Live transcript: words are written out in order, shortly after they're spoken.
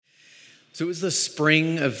So it was the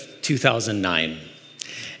spring of 2009,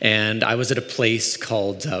 and I was at a place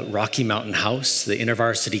called Rocky Mountain House, the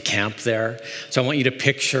InterVarsity camp there. So I want you to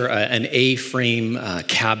picture an A-frame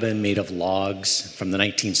cabin made of logs from the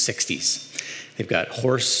 1960s. They've got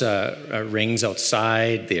horse rings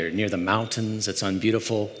outside. They're near the mountains. It's on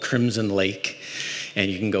beautiful Crimson Lake, and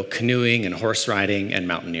you can go canoeing and horse riding and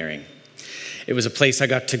mountaineering. It was a place I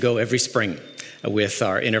got to go every spring with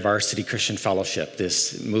our InterVarsity Christian Fellowship,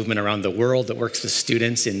 this movement around the world that works with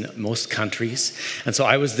students in most countries. And so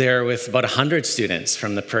I was there with about 100 students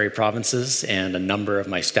from the Prairie Provinces and a number of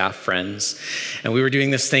my staff friends. And we were doing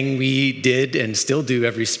this thing we did and still do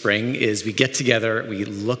every spring, is we get together, we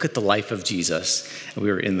look at the life of Jesus, and we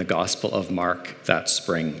were in the Gospel of Mark that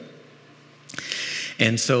spring.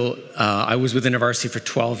 And so I was with InterVarsity for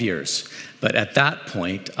 12 years. But at that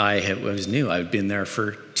point, I was new. I had been there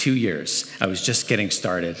for 2 years. I was just getting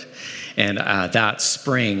started. And that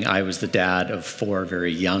spring, I was the dad of 4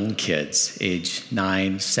 very young kids, age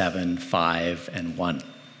 9, 7, 5, and 1.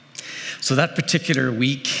 So that particular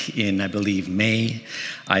week in, I believe, May,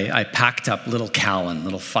 I packed up little Callan,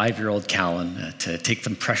 little 5-year-old Callan, to take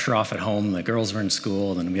some pressure off at home. The girls were in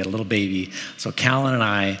school, and we had a little baby. So Callan and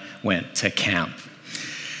I went to camp.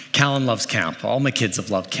 Callan loves camp. All my kids have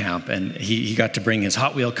loved camp, and he got to bring his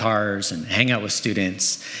Hot Wheel cars and hang out with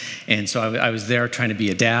students. And so I was there trying to be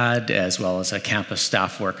a dad as well as a campus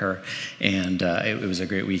staff worker, and it was a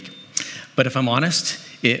great week. But if I'm honest,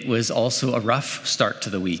 it was also a rough start to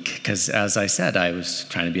the week because, as I said, I was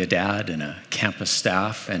trying to be a dad and a campus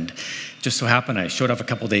staff, and just so happened I showed up a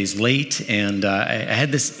couple days late, and I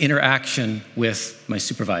had this interaction with my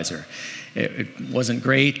supervisor. It wasn't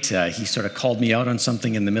great. He sort of called me out on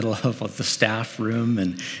something in the middle of the staff room,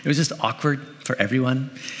 and it was just awkward for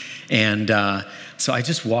everyone. And so I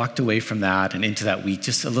just walked away from that and into that week,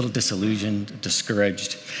 just a little disillusioned,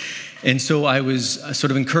 discouraged. And so I was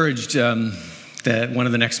sort of encouraged that one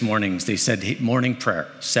of the next mornings, they said, hey, morning prayer,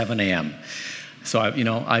 7 a.m. So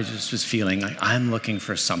I just was feeling like I'm looking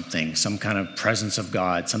for something, some kind of presence of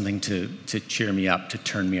God, something to cheer me up, to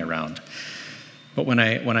turn me around. But when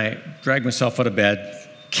I dragged myself out of bed,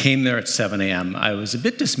 came there at 7 a.m., I was a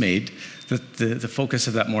bit dismayed that the focus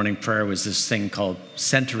of that morning prayer was this thing called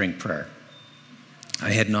centering prayer. I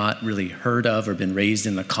had not really heard of or been raised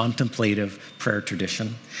in the contemplative prayer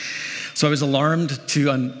tradition. So I was alarmed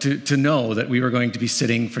to know that we were going to be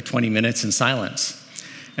sitting for 20 minutes in silence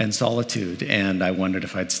and solitude, and I wondered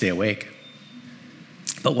if I'd stay awake.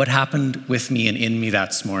 But what happened with me and in me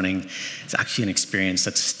that morning is actually an experience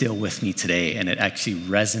that's still with me today, and it actually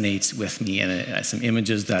resonates with me, and it has some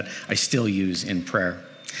images that I still use in prayer.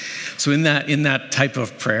 So in that type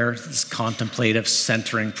of prayer, this contemplative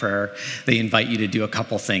centering prayer, they invite you to do a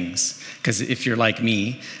couple things. Because if you're like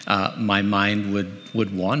me, my mind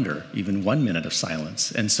would wander even 1 minute of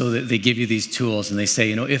silence. And so they give you these tools, and they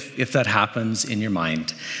say, if that happens in your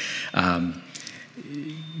mind,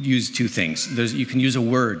 use 2 things. You can use a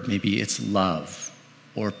word, maybe it's love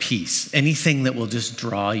or peace, anything that will just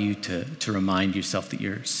draw you to remind yourself that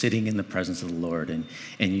you're sitting in the presence of the Lord, and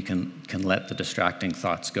you can let the distracting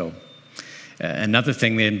thoughts go. Another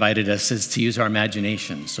thing they invited us is to use our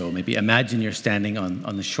imagination. So maybe imagine you're standing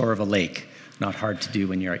on the shore of a lake, not hard to do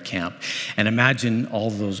when you're at camp, and imagine all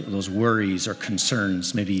those worries or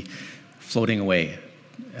concerns maybe floating away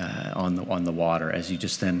on the water as you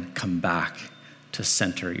just then come back to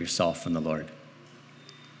center yourself in the Lord.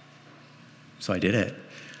 So I did it.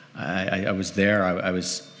 I was there. I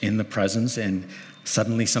was in the presence, and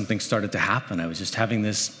suddenly something started to happen. I was just having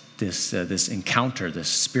this encounter, this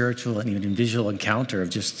spiritual and even visual encounter of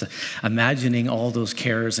just imagining all those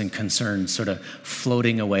cares and concerns sort of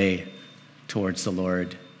floating away towards the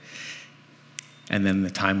Lord. And then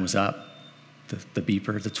the time was up. The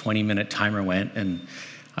beeper, the 20-minute timer went, and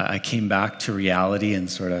I came back to reality and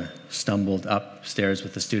sort of stumbled upstairs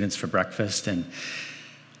with the students for breakfast.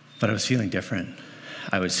 But I was feeling different.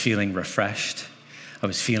 I was feeling refreshed. I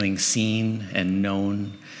was feeling seen and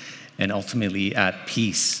known and ultimately at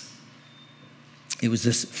peace. It was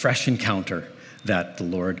this fresh encounter that the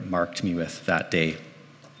Lord marked me with that day.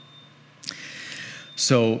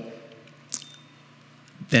 So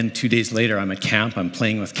then 2 days later, I'm at camp. I'm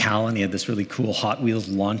playing with Callan. He had this really cool Hot Wheels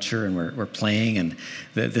launcher, and we're playing. And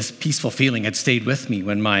this peaceful feeling had stayed with me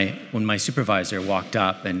when my supervisor walked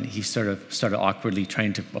up, and he sort of started awkwardly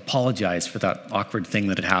trying to apologize for that awkward thing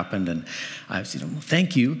that had happened. And I was,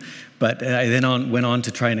 thank you. But I then went on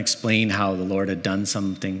to try and explain how the Lord had done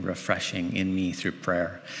something refreshing in me through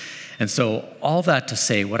prayer. And so all that to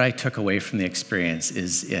say, what I took away from the experience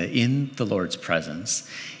is in the Lord's presence,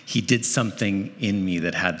 he did something in me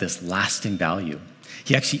that had this lasting value.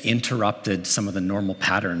 he actually interrupted some of the normal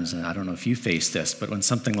patterns. And I don't know if you face this, but when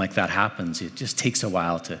something like that happens, it just takes a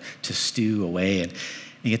while to stew away. And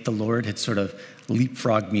yet the Lord had sort of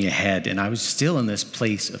leapfrogged me ahead, and I was still in this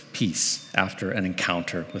place of peace after an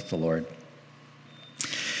encounter with the Lord.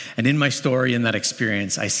 And in my story, in that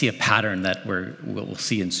experience, I see a pattern that we'll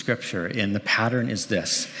see in Scripture. And the pattern is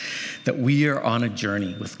this, that we are on a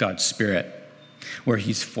journey with God's Spirit where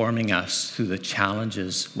he's forming us through the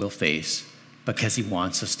challenges we'll face because he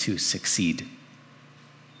wants us to succeed.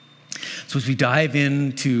 So as we dive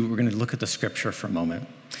into, we're going to look at the Scripture for a moment.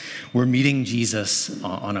 We're meeting Jesus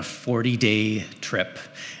on a 40-day trip,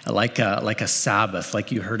 like a Sabbath,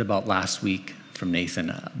 like you heard about last week from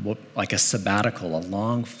Nathan, like a sabbatical, a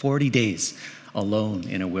long 40 days alone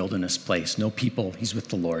in a wilderness place. No people, he's with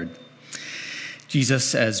the Lord.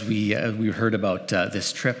 Jesus, as we heard about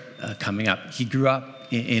this trip coming up, he grew up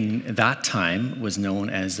in that time, was known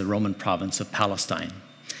as the Roman province of Palestine.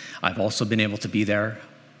 I've also been able to be there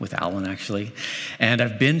with Alan, actually. And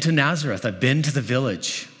I've been to Nazareth. I've been to the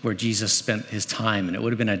village where Jesus spent his time, and it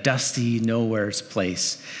would have been a dusty, nowhere's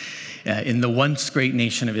place in the once great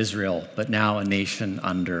nation of Israel, but now a nation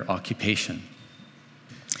under occupation.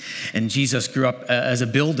 And Jesus grew up as a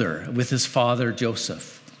builder with his father,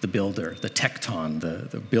 Joseph, the builder, the tecton,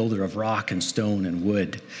 the builder of rock and stone and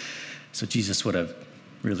wood. So Jesus would have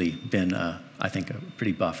really been, I think, a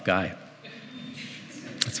pretty buff guy.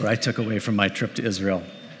 That's what I took away from my trip to Israel.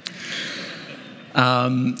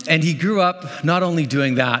 And he grew up not only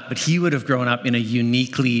doing that, but he would have grown up in a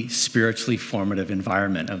uniquely spiritually formative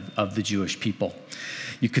environment of the Jewish people.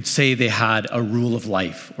 You could say they had a rule of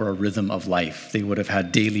life or a rhythm of life. They would have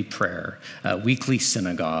had daily prayer, weekly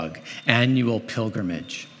synagogue, annual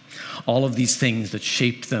pilgrimage. All of these things that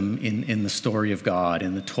shaped them in the story of God,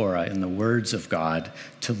 in the Torah, in the words of God,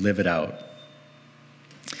 to live it out.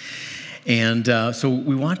 And so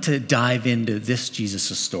we want to dive into this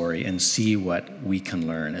Jesus' story and see what we can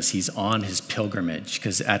learn as he's on his pilgrimage.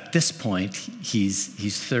 Because at this point, he's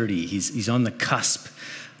 30. He's on the cusp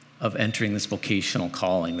of entering this vocational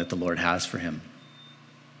calling that the Lord has for him.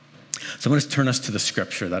 So I'm going to turn us to the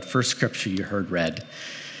Scripture, that first Scripture you heard read,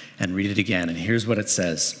 and read it again. And here's what it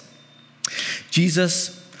says.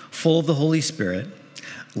 Jesus, full of the Holy Spirit,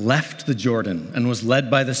 left the Jordan and was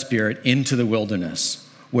led by the Spirit into the wilderness,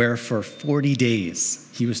 where for 40 days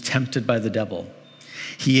he was tempted by the devil.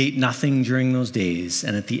 He ate nothing during those days,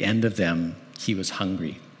 and at the end of them, he was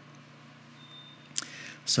hungry.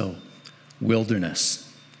 So, wilderness,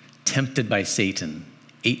 tempted by Satan,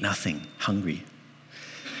 ate nothing, hungry.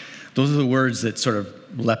 Those are the words that sort of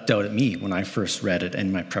leapt out at me when I first read it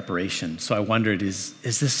in my preparation. So I wondered, is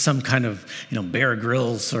this some kind of, Bear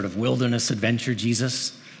Grylls sort of wilderness adventure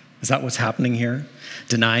Jesus? Is that what's happening here?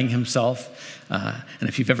 Denying himself? And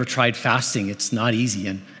if you've ever tried fasting, it's not easy.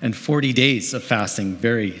 And 40 days of fasting,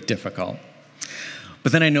 very difficult.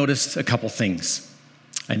 But then I noticed a couple things.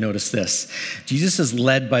 I noticed this. Jesus is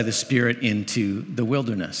led by the Spirit into the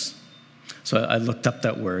wilderness. So I looked up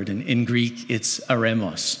that word, and in Greek, it's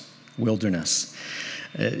eremos, wilderness.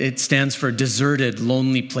 It stands for deserted,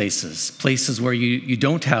 lonely places, places where you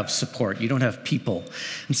don't have support, you don't have people.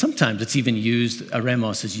 And sometimes it's even used,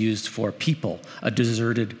 eremos is used for people, a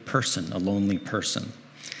deserted person, a lonely person.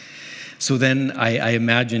 So then I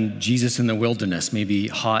imagine Jesus in the wilderness, maybe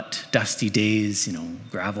hot, dusty days,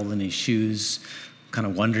 gravel in his shoes, kind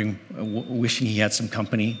of wondering, wishing he had some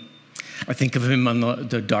company. I think of him on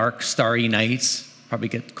the dark, starry nights, probably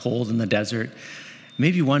get cold in the desert,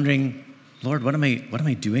 maybe wondering, Lord, what am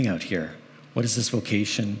I doing out here? What is this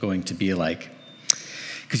vocation going to be like?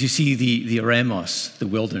 Because you see, the eremos, the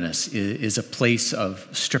wilderness, is a place of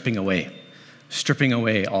stripping away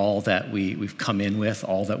all that we've come in with,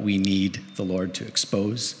 all that we need the Lord to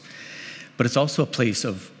expose. But it's also a place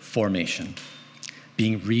of formation,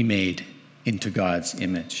 being remade into God's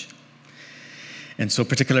image. And so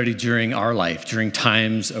particularly during our life, during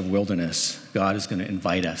times of wilderness, God is going to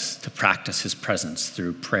invite us to practice his presence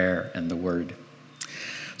through prayer and the word.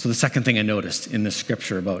 So the second thing I noticed in the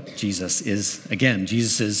Scripture about Jesus is, again,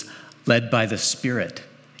 Jesus is led by the Spirit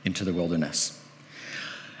into the wilderness.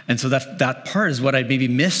 And so that part is what I maybe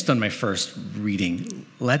missed on my first reading,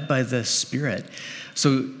 led by the Spirit.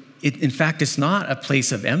 So in fact, it's not a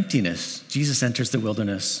place of emptiness. Jesus enters the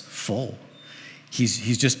wilderness full.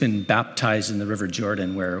 He's just been baptized in the River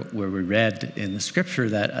Jordan, where we read in the Scripture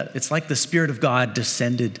that it's like the Spirit of God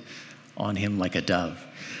descended on him like a dove.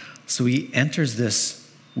 So he enters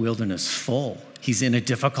this wilderness full. He's in a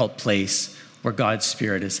difficult place where God's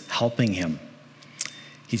Spirit is helping him.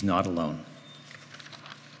 He's not alone.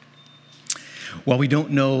 While we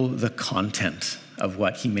don't know the content of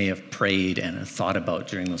what he may have prayed and thought about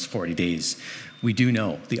during those 40 days, we do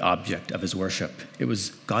know the object of his worship. It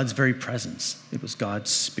was God's very presence. It was God's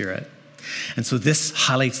Spirit. And so this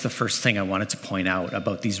highlights the first thing I wanted to point out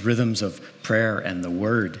about these rhythms of prayer and the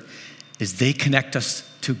Word, is they connect us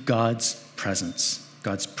to God's presence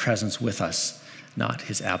with us, not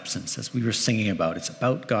his absence. As we were singing about, it's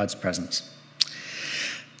about God's presence.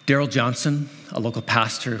 Daryl Johnson, a local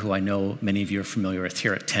pastor who I know many of you are familiar with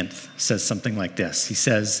here at 10th, says something like this. He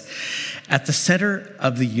says, "At the center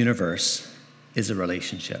of the universe is a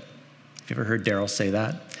relationship." Have you ever heard Daryl say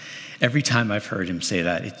that? Every time I've heard him say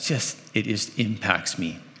that, it just impacts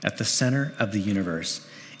me. At the center of the universe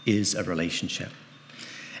is a relationship.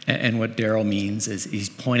 And what Daryl means is he's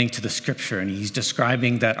pointing to the scripture and he's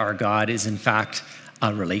describing that our God is in fact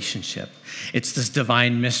a relationship. It's this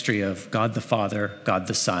divine mystery of God the Father, God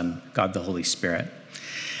the Son, God the Holy Spirit.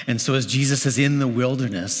 And so as Jesus is in the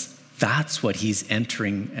wilderness, that's what he's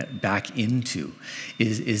entering back into,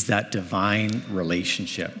 is that divine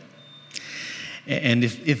relationship. And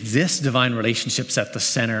if this divine relationship's at the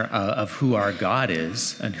center of who our God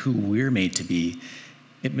is and who we're made to be,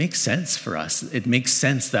 it makes sense for us. It makes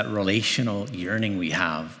sense, that relational yearning we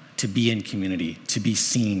have to be in community, to be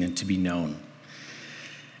seen and to be known.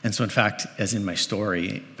 And so in fact, as in my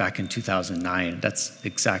story, back in 2009, that's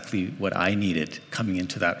exactly what I needed coming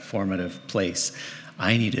into that formative place.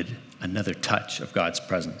 I needed another touch of God's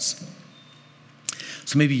presence.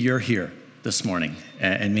 So maybe you're here this morning,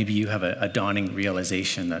 and maybe you have a dawning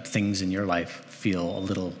realization that things in your life feel a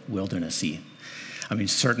little wildernessy. I mean,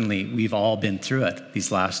 certainly we've all been through it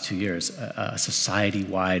these last 2 years, a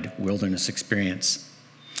society-wide wilderness experience.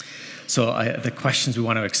 So the questions we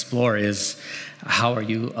want to explore is, how are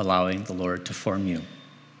you allowing the Lord to form you?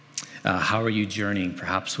 How are you journeying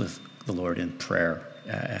perhaps with the Lord in prayer?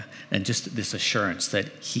 And just this assurance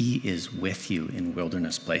that he is with you in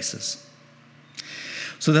wilderness places.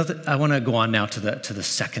 So I want to go on now to the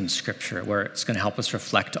second scripture, where it's going to help us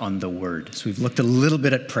reflect on the Word. So we've looked a little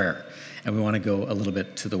bit at prayer, and we want to go a little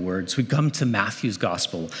bit to the Word. So we come to Matthew's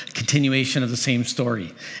gospel, a continuation of the same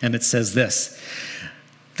story. And it says this: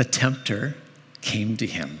 "The tempter came to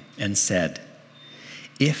him and said,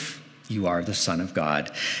 'If you are the Son of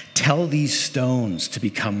God, tell these stones to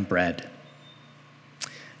become bread.'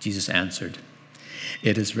 Jesus answered,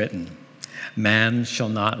 'It is written, man shall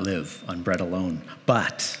not live on bread alone,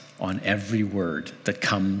 but on every word that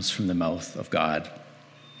comes from the mouth of God.'"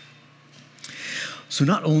 So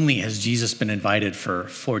not only has Jesus been invited for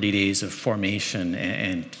 40 days of formation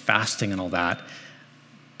and fasting and all that,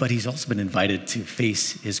 but he's also been invited to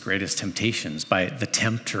face his greatest temptations by the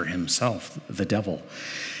tempter himself, the devil.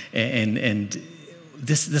 And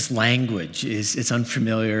this language it's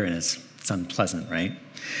unfamiliar and it's unpleasant, right?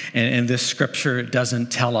 And this scripture doesn't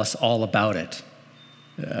tell us all about it,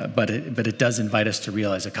 but it does invite us to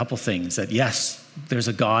realize a couple things. That yes, there's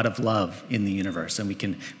a God of love in the universe and we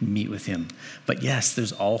can meet with him. But yes,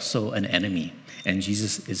 there's also an enemy, and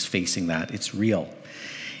Jesus is facing that. It's real,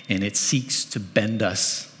 and it seeks to bend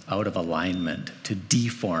us out of alignment, to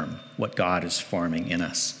deform what God is forming in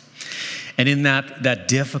us. And in that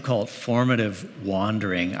difficult formative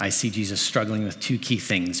wandering, I see Jesus struggling with two key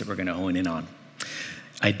things that we're going to hone in on: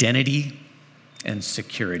 identity and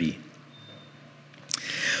security.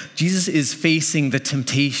 Jesus is facing the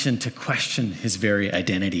temptation to question his very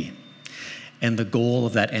identity. And the goal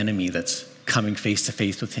of that enemy that's coming face to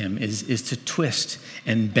face with him is to twist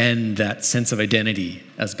and bend that sense of identity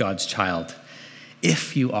as God's child.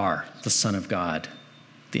 If you are the Son of God,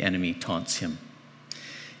 the enemy taunts him.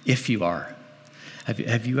 If you are.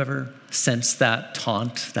 Have you ever sensed that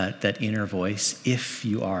taunt, that inner voice? If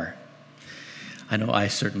you are. I know I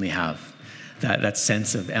certainly have. That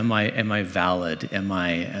sense of, am I valid? Am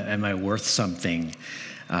I worth something?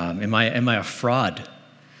 Am I a fraud?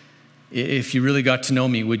 If you really got to know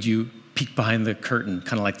me, would you peek behind the curtain,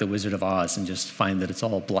 kind of like the Wizard of Oz, and just find that it's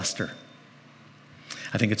all bluster?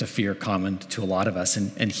 I think it's a fear common to a lot of us,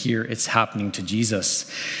 and here it's happening to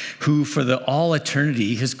Jesus, who for all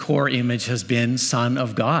eternity, his core image has been Son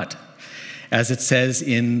of God, as it says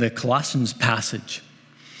in the Colossians passage.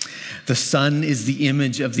 The Son is the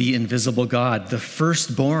image of the invisible God, the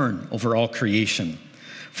firstborn over all creation.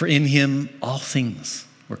 For in him all things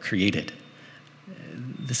were created.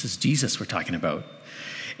 This is Jesus we're talking about.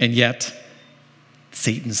 And yet,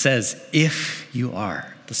 Satan says, if you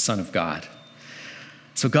are the Son of God.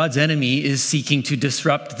 So God's enemy is seeking to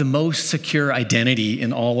disrupt the most secure identity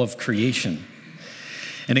in all of creation.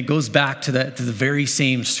 And it goes back to the very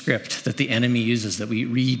same script that the enemy uses, that we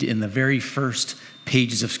read in the very first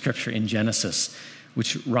pages of Scripture in Genesis,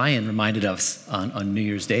 which Ryan reminded us on New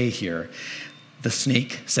Year's Day here. the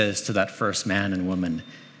snake says to that first man and woman,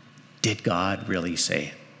 did God really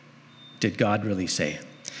say? Did God really say?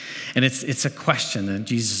 And it's a question, and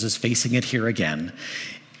Jesus is facing it here again.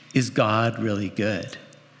 Is God really good?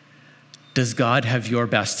 Does God have your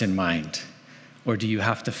best in mind? Or do you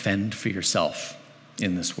have to fend for yourself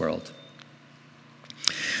in this world?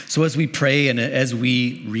 So as we pray and as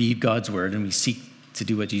we read God's word and we seek to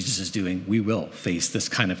do what Jesus is doing, we will face this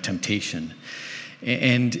kind of temptation.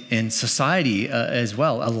 And society as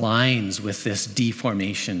well aligns with this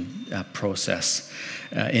deformation process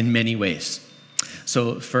in many ways.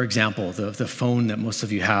 So, for example, the phone that most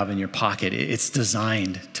of you have in your pocket, it's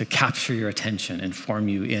designed to capture your attention and form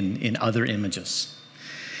you in other images.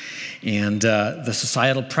 And the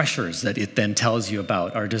societal pressures that it then tells you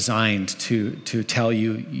about are designed to tell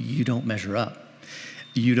you, you don't measure up.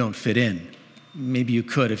 You don't fit in. Maybe you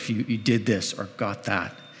could if you did this or got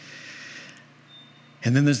that.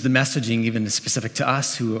 And then there's the messaging, even specific to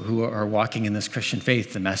us who are walking in this Christian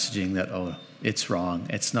faith, the messaging that, oh, it's wrong.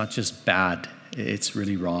 It's not just bad, it's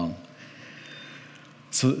really wrong.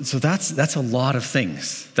 So that's a lot of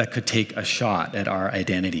things that could take a shot at our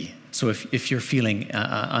identity. So if you're feeling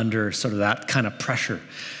under sort of that kind of pressure,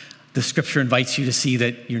 the scripture invites you to see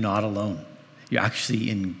that you're not alone. You're actually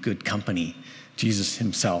in good company. Jesus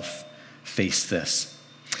himself faced this.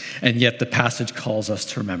 And yet the passage calls us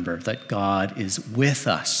to remember that God is with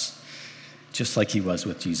us, just like he was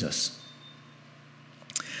with Jesus.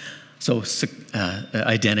 So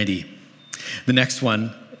identity. The next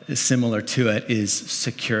one, similar to it, is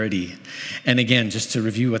security. And again, just to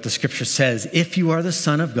review what the scripture says, if you are the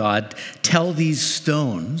Son of God, tell these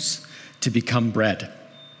stones to become bread.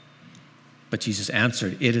 But Jesus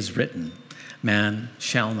answered, it is written, man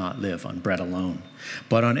shall not live on bread alone,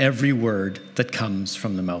 but on every word that comes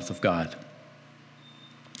from the mouth of God.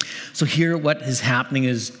 So here what is happening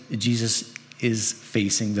is Jesus is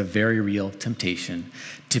facing the very real temptation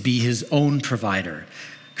to be his own provider,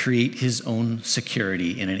 create his own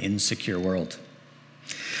security in an insecure world.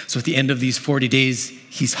 So at the end of these 40 days,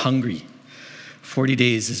 he's hungry. 40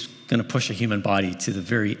 days is going to push a human body to the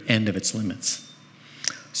very end of its limits.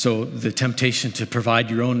 So the temptation to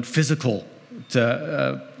provide your own physical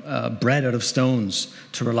bread out of stones,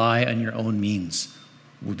 to rely on your own means,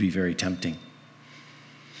 would be very tempting.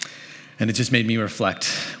 And it just made me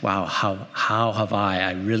reflect, wow, how have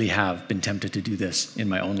I really have been tempted to do this in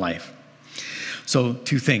my own life. So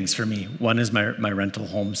 2 things for me. One is my rental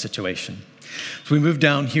home situation. So we moved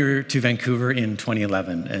down here to Vancouver in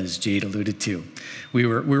 2011, as Jade alluded to. We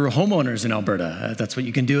were homeowners in Alberta. That's what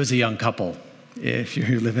you can do as a young couple if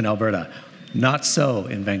you live in Alberta. Not so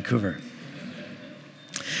in Vancouver.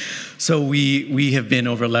 So we have been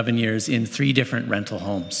over 11 years in 3 different rental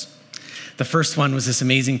homes. The first one was this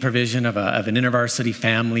amazing provision of an InterVarsity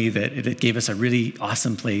family that gave us a really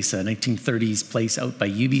awesome place, a 1930s place out by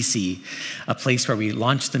UBC, a place where we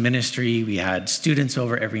launched the ministry. We had students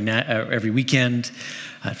over every weekend.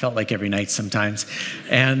 It felt like every night sometimes.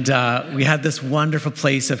 And we had this wonderful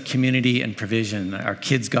place of community and provision. Our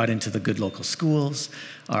kids got into the good local schools.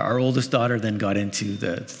 Our oldest daughter then got into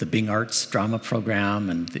the Bing Arts drama program,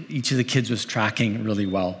 and each of the kids was tracking really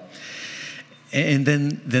well. And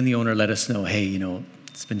then the owner let us know, hey,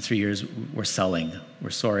 it's been 3 years, we're selling. We're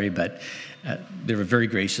sorry, but they were very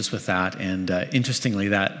gracious with that. And interestingly,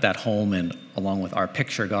 that home, and along with our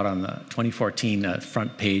picture, got on the 2014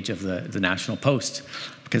 front page of the National Post,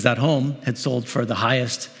 because that home had sold for the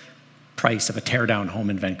highest price of a teardown home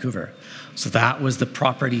in Vancouver. So that was the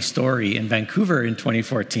property story in Vancouver in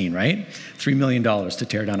 2014, right? $3 million to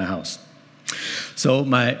tear down a house. So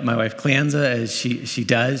my wife Cleanza, as she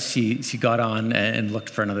does, she got on and looked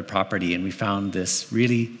for another property, and we found this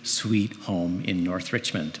really sweet home in North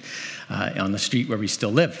Richmond, on the street where we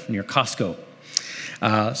still live, near Costco.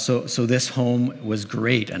 So this home was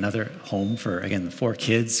great. Another home for, again, the 4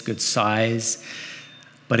 kids, good size.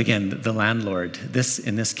 But again, the landlord,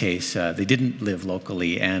 in this case, they didn't live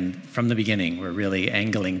locally, and from the beginning, we're really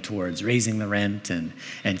angling towards raising the rent and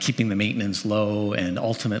keeping the maintenance low, and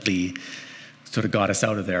ultimately sort of got us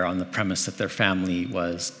out of there on the premise that their family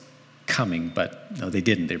was coming, but no, they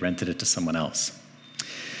didn't. They rented it to someone else.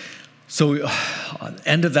 So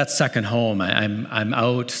end of that second home, I'm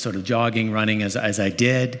out sort of jogging, running as I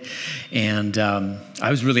did, and I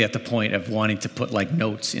was really at the point of wanting to put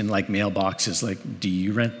notes in mailboxes, do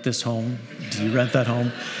you rent this home? Do you rent that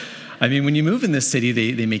home? I mean, when you move in this city,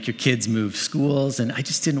 they make your kids move schools, and I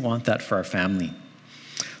just didn't want that for our family.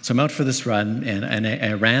 So I'm out for this run, and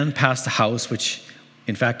I ran past a house which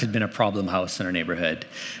In fact, it had been a problem house in our neighborhood,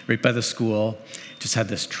 right by the school. Just had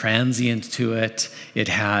this transient to it. It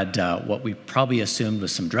had what we probably assumed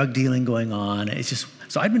was some drug dealing going on.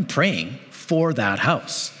 So I'd been praying for that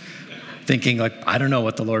house, thinking like, I don't know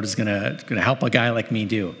what the Lord is gonna help a guy like me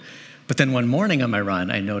do. But then one morning on my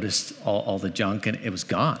run, I noticed all the junk and it was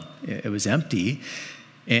gone. It was empty.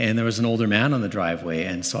 And there was an older man on the driveway.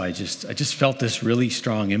 And so I just felt this really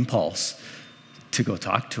strong impulse to go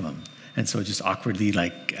talk to him. And so just awkwardly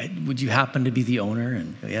like, would you happen to be the owner?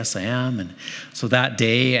 And yes, I am. And so that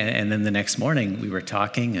day, and then the next morning, we were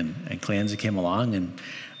talking and Clancy came along. And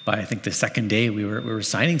by I think the second day, we were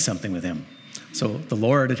signing something with him. So the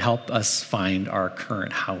Lord had helped us find our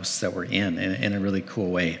current house that we're in a really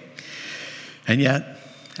cool way. And yet,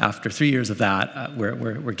 after 3 years of that,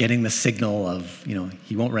 we're getting the signal of,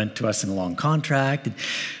 he won't rent to us in a long contract.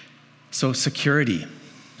 So security,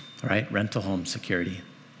 right? Rental home security.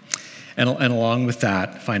 And along with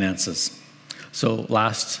that, finances. So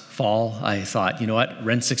last fall, I thought, you know what?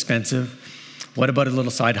 Rent's expensive. What about a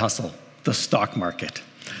little side hustle? The stock market.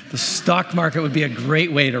 The stock market would be a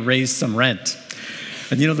great way to raise some rent.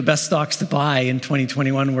 And the best stocks to buy in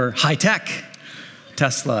 2021 were high tech,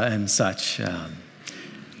 Tesla and such.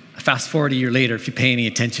 Fast forward a year later, if you pay any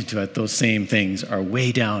attention to it, those same things are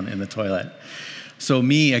way down in the toilet. So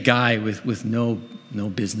me, a guy with no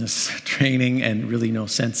business training and really no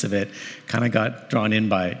sense of it, kind of got drawn in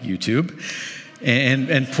by YouTube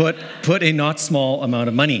and put a not small amount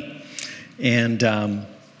of money. And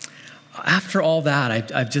after all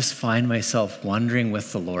that, I just find myself wondering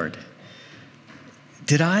with the Lord,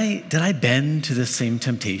 did I bend to the same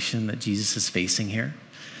temptation that Jesus is facing here?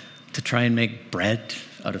 To try and make bread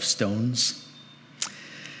out of stones?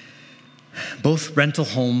 Both rental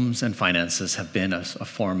homes and finances have been a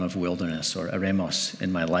form of wilderness or eremos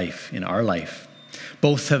in my life, in our life.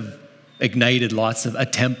 Both have ignited lots of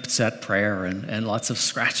attempts at prayer and lots of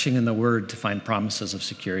scratching in the word to find promises of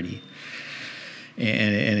security.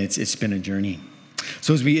 And it's been a journey.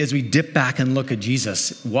 So as we dip back and look at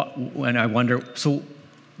Jesus, and I wonder, so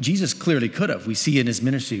Jesus clearly could have. We see in his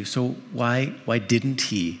ministry. So why didn't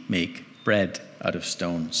he make bread out of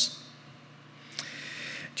stones?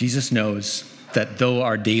 Jesus knows that though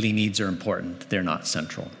our daily needs are important, they're not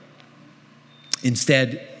central.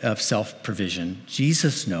 Instead of self-provision,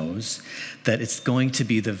 Jesus knows that it's going to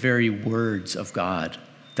be the very words of God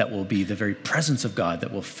that will be the very presence of God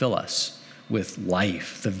that will fill us with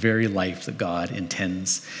life, the very life that God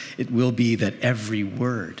intends. It will be that every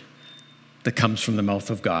word that comes from the mouth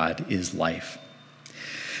of God is life.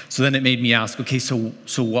 So then it made me ask, okay, so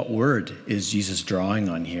what word is Jesus drawing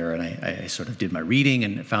on here? And I sort of did my reading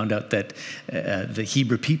and found out that the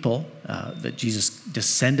Hebrew people that Jesus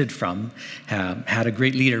descended from had a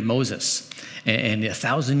great leader, Moses. And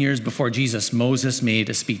 1,000 years before Jesus, Moses made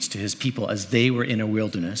a speech to his people as they were in a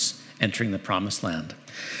wilderness entering the promised land.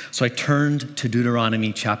 So I turned to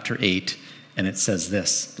Deuteronomy chapter 8, and it says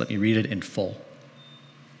this. Let me read it in full.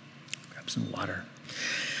 Grab some water.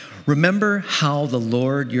 Remember how the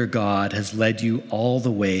Lord your God has led you all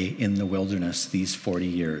the way in the wilderness these 40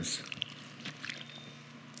 years,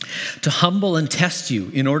 to humble and test you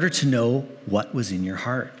in order to know what was in your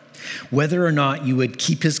heart, whether or not you would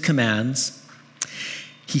keep his commands.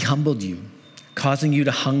 He humbled you, causing you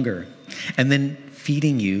to hunger, and then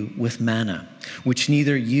feeding you with manna, which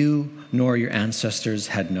neither you nor your ancestors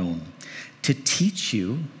had known, to teach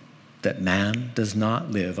you that man does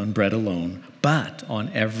not live on bread alone, but on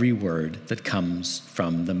every word that comes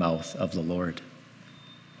from the mouth of the Lord.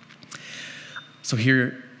 So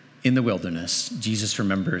here in the wilderness, Jesus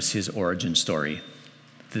remembers his origin story.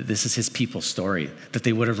 This is his people's story that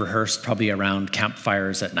they would have rehearsed probably around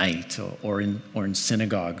campfires at night or in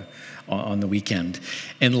synagogue on the weekend.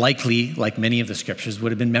 And likely, like many of the scriptures,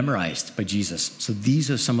 would have been memorized by Jesus. So these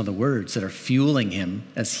are some of the words that are fueling him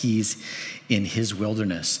as he's in his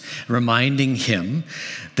wilderness, reminding him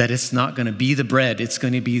that it's not going to be the bread, it's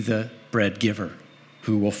going to be the bread giver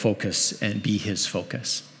who will focus and be his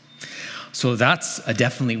focus. So that's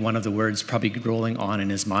definitely one of the words probably rolling on in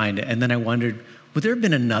his mind. And then I wondered, would there have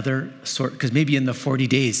been another sort, because maybe in the 40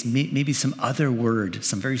 days, maybe some other word,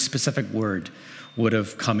 some very specific word would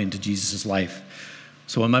have come into Jesus' life.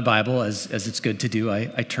 So in my Bible, as it's good to do,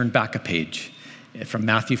 I turned back a page. From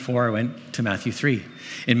Matthew 4, I went to Matthew 3.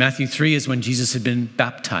 In Matthew 3 is when Jesus had been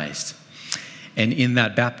baptized. And in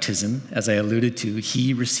that baptism, as I alluded to,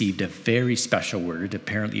 he received a very special word.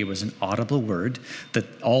 Apparently it was an audible word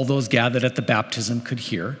that all those gathered at the baptism could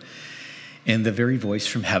hear. And the very voice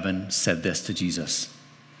from heaven said this to Jesus: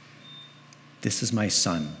 "This is my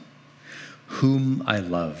son, whom I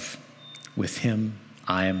love. With him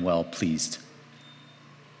I am well pleased."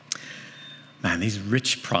 Man, these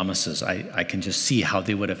rich promises, I can just see how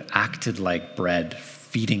they would have acted like bread,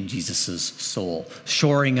 feeding Jesus' soul,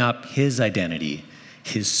 shoring up his identity,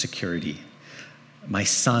 his security. My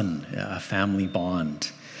son, a family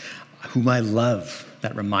bond, whom I love,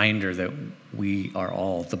 that reminder that we are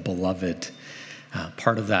all the beloved,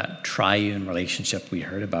 part of that triune relationship we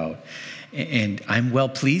heard about. And I'm well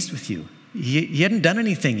pleased with you. He hadn't done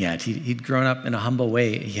anything yet. He'd grown up in a humble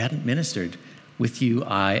way. He hadn't ministered. With you,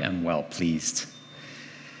 I am well pleased.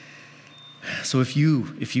 So if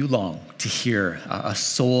you long to hear a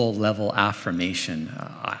soul-level affirmation,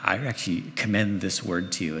 I actually commend this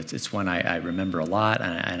word to you. It's one I remember a lot,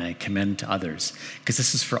 and I commend to others, because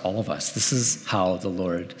this is for all of us. This is how the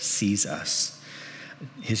Lord sees us,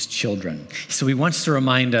 his children. So he wants to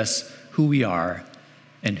remind us who we are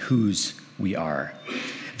and whose we are,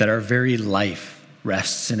 that our very life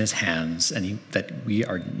rests in his hands, and that we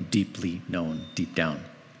are deeply known deep down.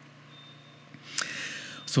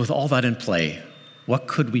 So with all that in play, what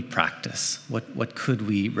could we practice? What could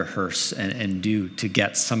we rehearse and do to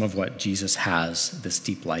get some of what Jesus has, this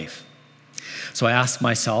deep life? So I ask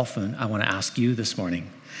myself, and I want to ask you this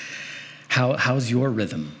morning, how's your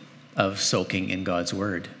rhythm of soaking in God's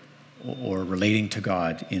word or relating to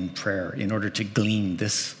God in prayer in order to glean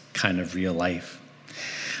this kind of real life?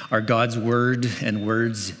 Are God's word and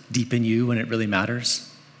words deep in you when it really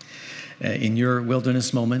matters? In your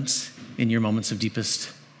wilderness moments, in your moments of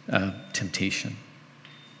deepest temptation.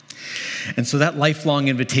 And so that lifelong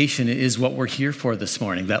invitation is what we're here for this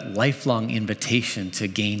morning, that lifelong invitation to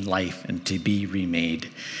gain life and to be remade.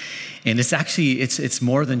 And it's actually, it's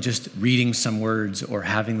more than just reading some words or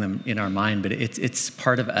having them in our mind, but it's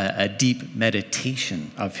part of a deep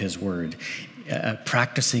meditation of his word, a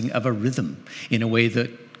practicing of a rhythm in a way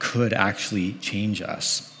that could actually change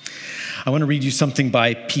us. I want to read you something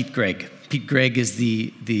by Pete Greig. Pete Greig is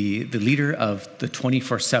the leader of the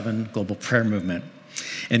 24/7 Global Prayer Movement.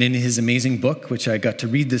 And in his amazing book, which I got to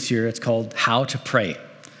read this year, it's called How to Pray,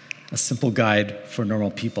 a simple guide for normal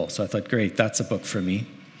people. So I thought, great, that's a book for me.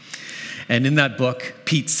 And in that book,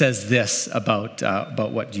 Pete says this about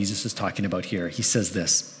what Jesus is talking about here. He says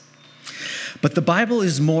this: "But the Bible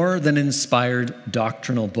is more than an inspired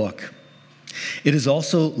doctrinal book. It is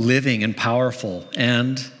also living and powerful,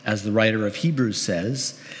 and, as the writer of Hebrews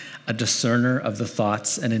says, a discerner of the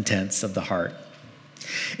thoughts and intents of the heart.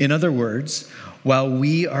 In other words, while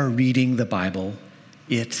we are reading the Bible,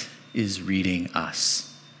 it is reading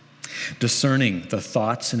us, discerning the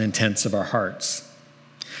thoughts and intents of our hearts.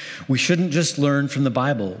 We shouldn't just learn from the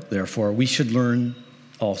Bible, therefore. We should learn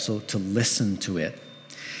also to listen to it.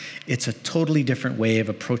 It's a totally different way of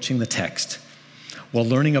approaching the text. While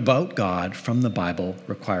learning about God from the Bible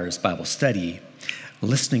requires Bible study,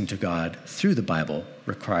 listening to God through the Bible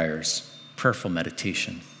requires prayerful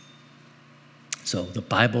meditation." So the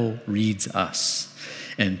Bible reads us,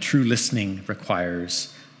 and true listening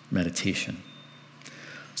requires meditation.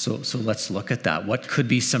 So let's look at that. What could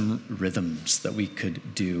be some rhythms that we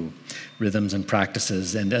could do, rhythms and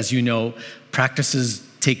practices? And as you know, practices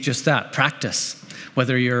take just that, practice.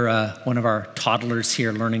 Whether you're one of our toddlers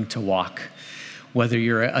here learning to walk, whether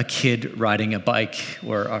you're a kid riding a bike,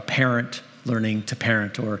 or a parent learning to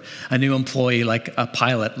parent, or a new employee like a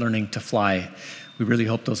pilot learning to fly. We really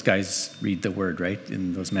hope those guys read the word, right,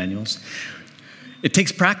 in those manuals. It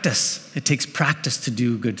takes practice. It takes practice to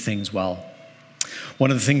do good things well.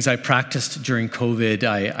 One of the things I practiced during COVID,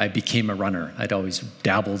 I became a runner. I'd always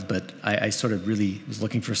dabbled, but I sort of really was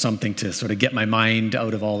looking for something to sort of get my mind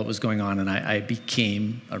out of all that was going on, and I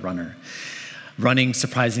became a runner. Running,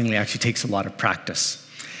 surprisingly, actually takes a lot of practice.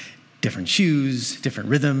 Different shoes, different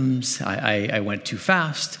rhythms. I went too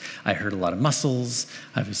fast. I hurt a lot of muscles.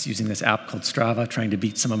 I was using this app called Strava, trying to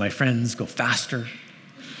beat some of my friends, go faster.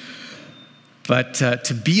 But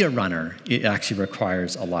to be a runner, it actually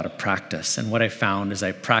requires a lot of practice. And what I found as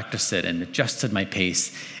I practiced it and adjusted my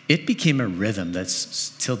pace, it became a rhythm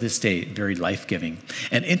that's, till this day, very life-giving.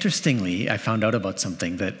 And interestingly, I found out about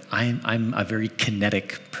something, that I'm a very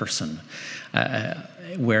kinetic person.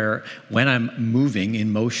 Where when I'm moving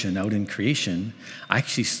in motion out in creation,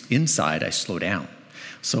 actually inside I slow down.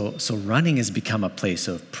 So running has become a place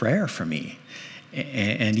of prayer for me,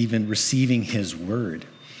 and even receiving his word.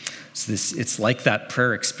 So it's like that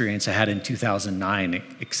prayer experience I had in 2009,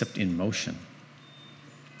 except in motion.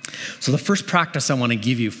 So the first practice I want to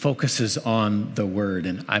give you focuses on the word,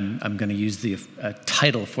 and I'm going to use the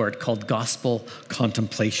title for it called Gospel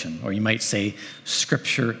Contemplation, or you might say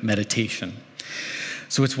Scripture Meditation.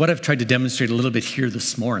 So it's what I've tried to demonstrate a little bit here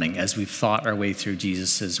this morning as we've thought our way through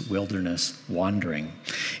Jesus' wilderness wandering.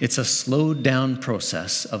 It's a slowed down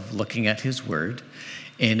process of looking at his word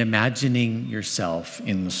and imagining yourself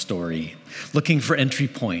in the story, looking for entry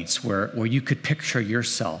points where you could picture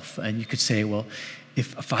yourself and you could say, well,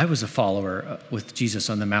 if I was a follower with Jesus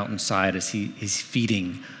on the mountainside as he's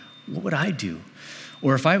feeding, what would I do?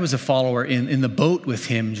 Or if I was a follower in the boat with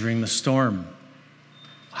him during the storm,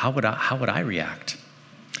 how would I react?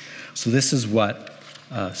 So this is what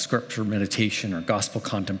scripture meditation or gospel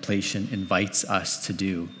contemplation invites us to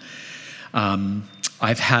do.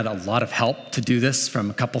 I've had a lot of help to do this from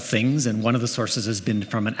a couple things, and one of the sources has been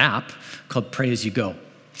from an app called Pray As You Go.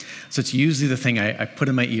 So it's usually the thing I put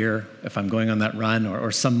in my ear if I'm going on that run, or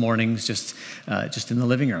some mornings just in the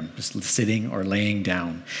living room, just sitting or laying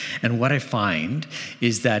down. And what I find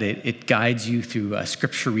is that it guides you through a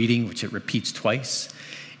scripture reading, which it repeats twice.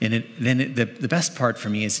 And the best part for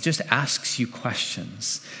me is it just asks you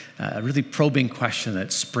questions, a really probing question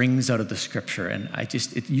that springs out of the scripture. And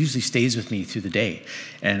it usually stays with me through the day.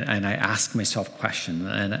 And I ask myself questions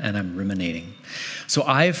and I'm ruminating. So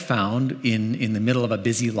I've found in the middle of a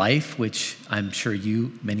busy life, which I'm sure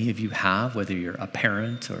many of you have, whether you're a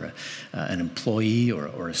parent or an employee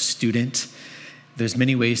or a student, there's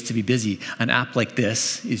many ways to be busy. An app like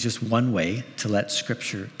this is just one way to let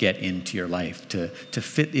scripture get into your life, to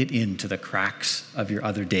fit it into the cracks of your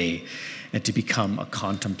other day and to become a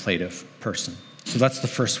contemplative person. So that's the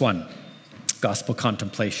first one, gospel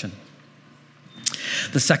contemplation.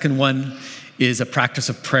 The second one is a practice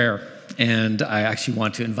of prayer. And I actually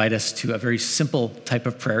want to invite us to a very simple type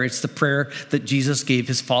of prayer. It's the prayer that Jesus gave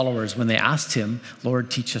his followers when they asked him,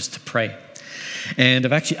 Lord, teach us to pray. And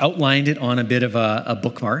I've actually outlined it on a bit of a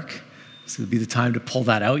bookmark. So it would be the time to pull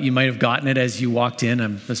that out. You might have gotten it as you walked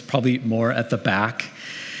in. There's probably more at the back.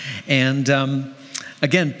 And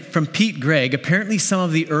again, from Pete Greig, apparently some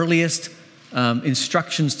of the earliest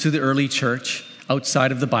instructions to the early church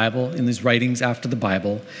outside of the Bible, in these writings after the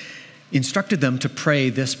Bible, instructed them to pray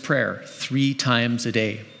this prayer 3 times a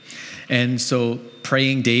day. And so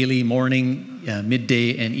praying daily, morning,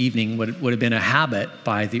 midday, and evening would have been a habit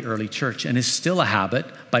by the early church and is still a habit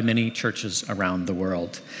by many churches around the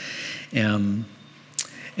world. And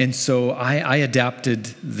so I adapted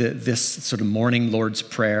this sort of morning Lord's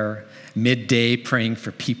Prayer, midday praying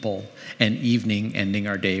for people, and evening ending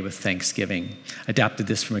our day with thanksgiving. I adapted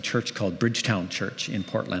this from a church called Bridgetown Church in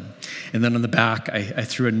Portland. And then on the back, I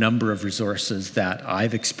threw a number of resources that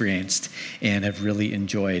I've experienced and have really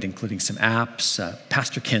enjoyed, including some apps.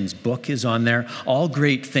 Pastor Ken's book is on there. All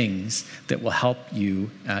great things that will help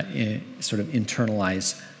you sort of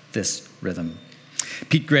internalize this rhythm.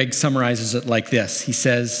 Pete Greig summarizes it like this. He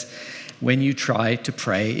says, when you try to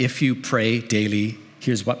pray, if you pray daily,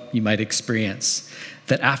 here's what you might experience.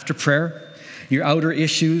 That after prayer, your outer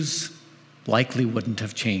issues likely wouldn't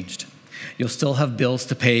have changed. You'll still have bills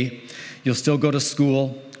to pay. You'll still go to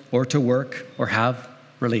school or to work or have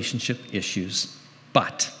relationship issues.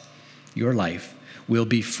 But your life will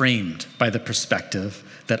be framed by the perspective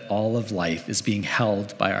that all of life is being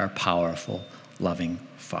held by our powerful, loving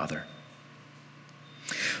Father.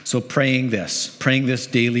 So praying this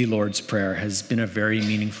daily Lord's Prayer has been a very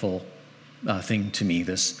meaningful thing to me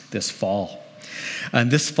this fall.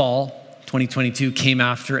 And this fall, 2022, came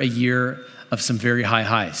after a year of some very high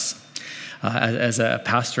highs. As a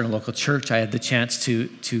pastor in a local church, I had the chance to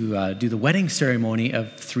do the wedding ceremony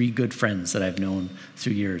of 3 good friends that I've known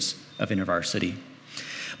through years of InterVarsity.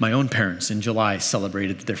 My own parents in July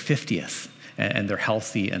celebrated their 50th, and they're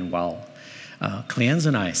healthy and well. Cleanza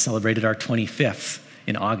and I celebrated our 25th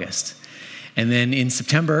in August. And then in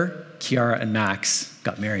September, Kiara and Max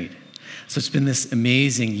got married. So it's been this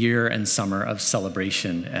amazing year and summer of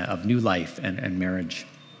celebration of new life and marriage.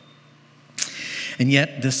 And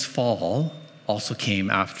yet this fall also came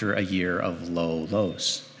after a year of low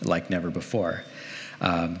lows, like never before.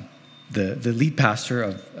 The lead pastor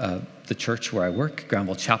of the church where I work,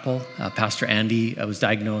 Granville Chapel, Pastor Andy, was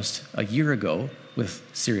diagnosed a year ago with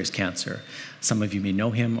serious cancer. Some of you may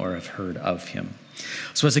know him or have heard of him.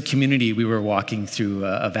 So as a community, we were walking through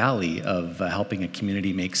a valley of helping a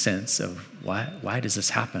community make sense of why does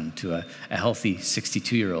this happen to a healthy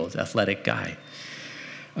 62-year-old athletic guy,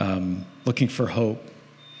 looking for hope,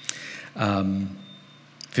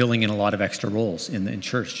 filling in a lot of extra roles in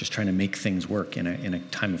church, just trying to make things work in a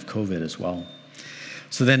time of COVID as well.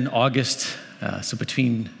 So then August,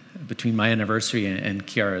 between my anniversary and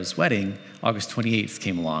Kiara's wedding, August 28th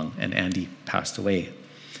came along and Andy passed away.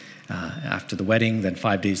 After the wedding, then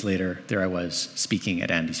 5 days later, there I was speaking at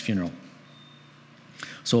Andy's funeral.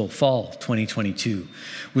 So fall 2022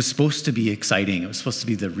 was supposed to be exciting. It was supposed to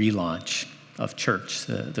be the relaunch of church,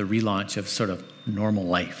 the relaunch of sort of normal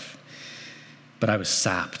life. But I was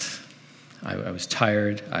sapped. I was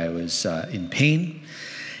tired. I was in pain.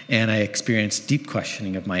 And I experienced deep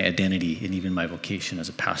questioning of my identity and even my vocation as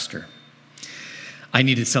a pastor. I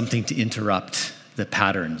needed something to interrupt the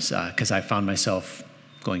patterns because I found myself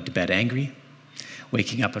going to bed angry,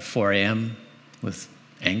 waking up at 4 a.m. with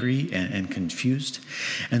angry and confused.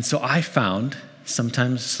 And so I found,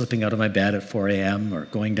 sometimes slipping out of my bed at 4 a.m. or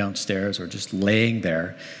going downstairs or just laying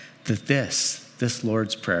there, that this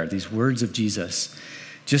Lord's Prayer, these words of Jesus,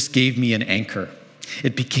 just gave me an anchor.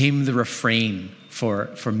 It became the refrain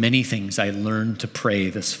for many things I learned to pray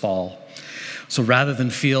this fall. So rather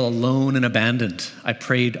than feel alone and abandoned, I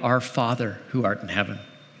prayed, Our Father who art in heaven.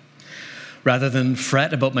 Rather than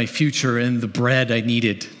fret about my future and the bread I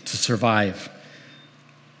needed to survive,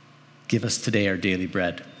 give us today our daily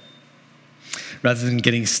bread. Rather than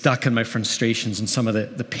getting stuck in my frustrations and some of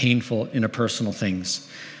the painful interpersonal things,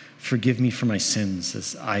 forgive me for my sins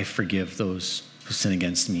as I forgive those who sin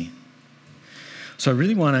against me. So I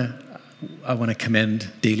really want to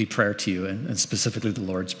commend daily prayer to you, and specifically the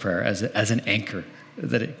Lord's Prayer, as an anchor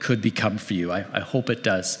that it could become for you. I hope it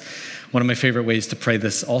does. One of my favorite ways to pray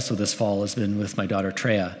this fall has been with my daughter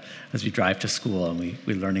Treya as we drive to school and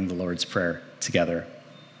we're learning the Lord's Prayer together.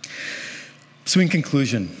 So in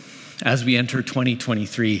conclusion, as we enter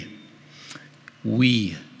 2023,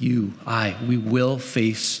 we will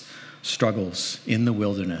face struggles in the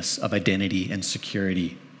wilderness of identity and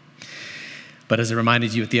security. But as I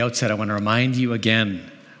reminded you at the outset, I want to remind you again,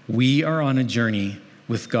 we are on a journey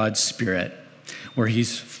with God's Spirit where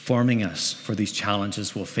He's forming us for these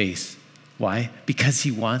challenges we'll face. Why? Because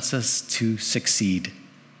He wants us to succeed.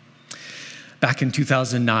 Back in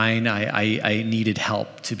 2009, I needed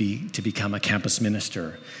help to become a campus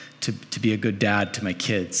minister, to be a good dad to my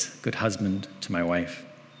kids, good husband to my wife.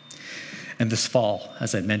 And this fall,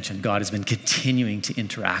 as I mentioned, God has been continuing to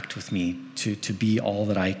interact with me to be all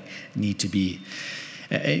that I need to be.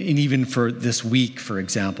 And even for this week, for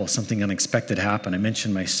example, something unexpected happened. I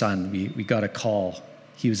mentioned my son. We got a call.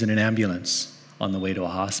 He was in an ambulance on the way to a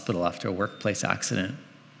hospital after a workplace accident.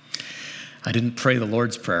 I didn't pray the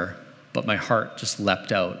Lord's Prayer, but my heart just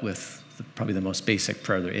leapt out with probably the most basic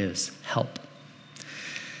prayer there is, help.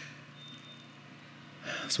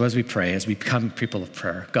 So as we pray, as we become people of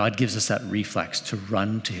prayer, God gives us that reflex to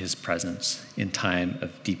run to His presence in time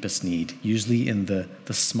of deepest need, usually in the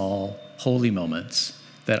small, holy moments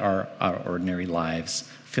that are our ordinary lives,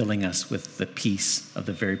 filling us with the peace of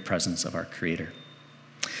the very presence of our Creator.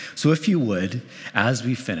 So if you would, as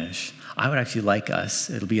we finish, I would actually like us,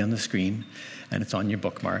 it'll be on the screen, and it's on your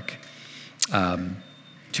bookmark,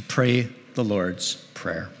 to pray the Lord's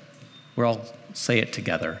Prayer. We'll all say it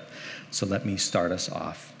together. So let me start us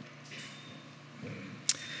off.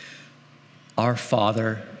 Our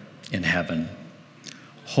Father in heaven,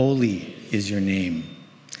 holy is your name.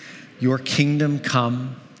 Your kingdom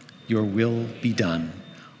come, your will be done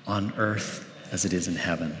on earth as it is in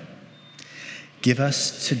heaven. Give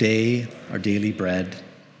us today our daily bread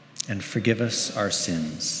and forgive us our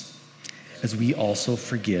sins as we also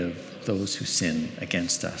forgive those who sin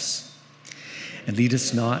against us. And lead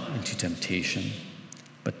us not into temptation,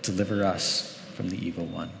 but deliver us from the evil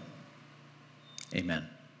one. Amen.